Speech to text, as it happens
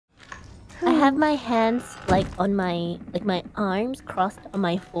I have my hands like on my arms crossed on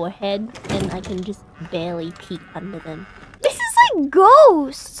my forehead, and I can just barely peek under them. This is like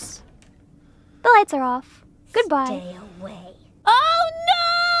ghosts. The lights are off. Goodbye. Stay away. Oh no!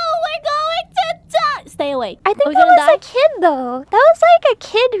 We're going to die. Stay away. I think Are we that gonna was die? a kid though. That was like a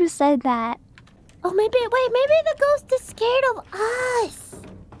kid who said that. Oh, maybe the ghost is scared of us.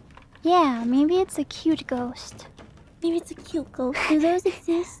 Yeah, maybe it's a cute ghost. Maybe it's a cute ghost. Do those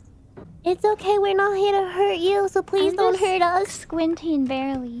exist? It's okay. We're not here to hurt you, so please don't hurt us. Squinting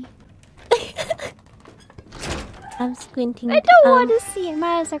barely. I'm squinting. I don't want to see it.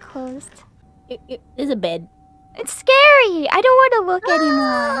 My eyes are closed. There's a bed. It's scary. I don't want to look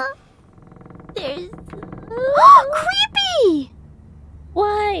anymore. There's... Creepy!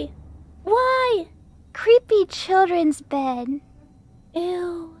 Why? Why? Creepy children's bed.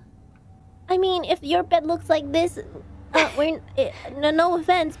 Ew. I mean, if your bed looks like this, no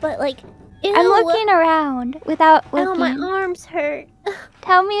offense, but like, ew. I'm looking around without looking. Oh, my arms hurt.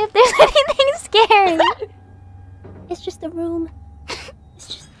 Tell me if there's anything scary. It's just a room. It's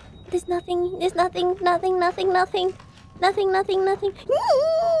just... There's nothing. There's nothing. Nothing. Nothing. Nothing. Nothing. Nothing. Nothing.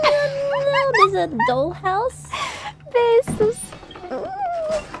 No, there's a dollhouse. This is...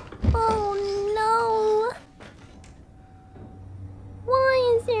 Oh no!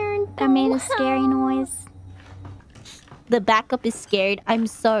 Why is there a dollhouse? I made a scary noise. The backup is scared. I'm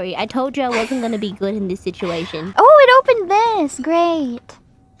sorry. I told you I wasn't gonna be good in this situation. Oh, it opened this. Great.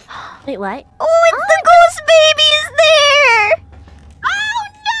 Wait, what? Oh, it's the ghost baby is there! Oh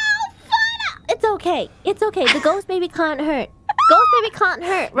no, Fauna! It's okay. It's okay. The ghost baby can't hurt. Ghost baby can't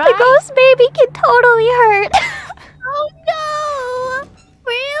hurt, right? The ghost baby can totally hurt. Oh no!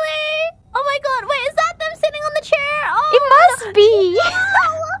 Really? Oh my god, wait, is that them sitting on the chair? Oh, It must be.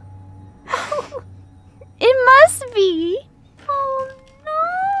 It must be. Oh no!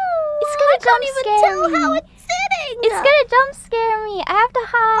 It's gonna jump scare I can't even me. tell how it's sitting! It's gonna jump scare me. I have to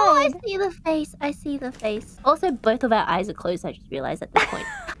hide. Oh, I see the face. I see the face. Also, both of our eyes are closed, I just realized at this point.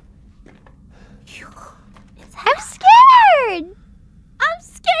 I'm scared. I'm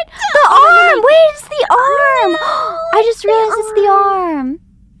scared too! The Oh, arm! Wait, it's the arm! I just realized it's the arm.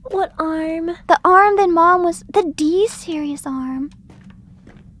 What arm? The arm that Mom was... The D series arm.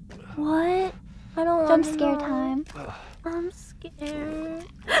 What? I don't Jump want to scare know. time. I'm scared.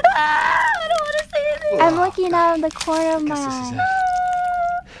 I don't want to say anything. I'm looking out of the corner of my eye.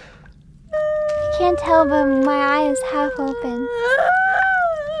 You can't tell, but my eye is half open.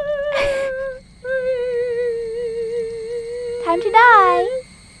 Time to die.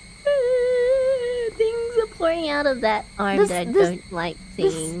 Things are pouring out of that arm that I don't like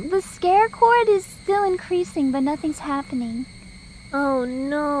seeing. The scare cord is still increasing, but nothing's happening. Oh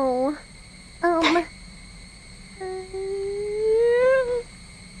no. I'm gonna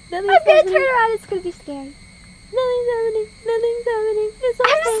turn around, it's gonna be scary. Nothing's happening. Nothing's happening. It's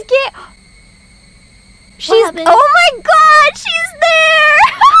okay. I'm scared. What happened? Oh my god, she's there!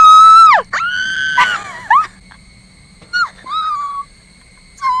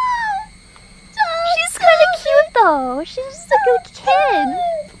 She's kind of cute though. She's just a good kid.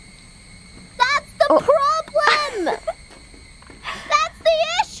 That's the problem! That's the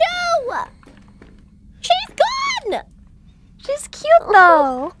issue! She's gone! She's cute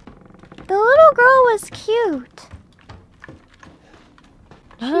though. The little girl was cute.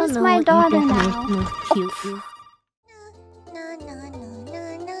 I don't She's know my what daughter your now. definition of cute is.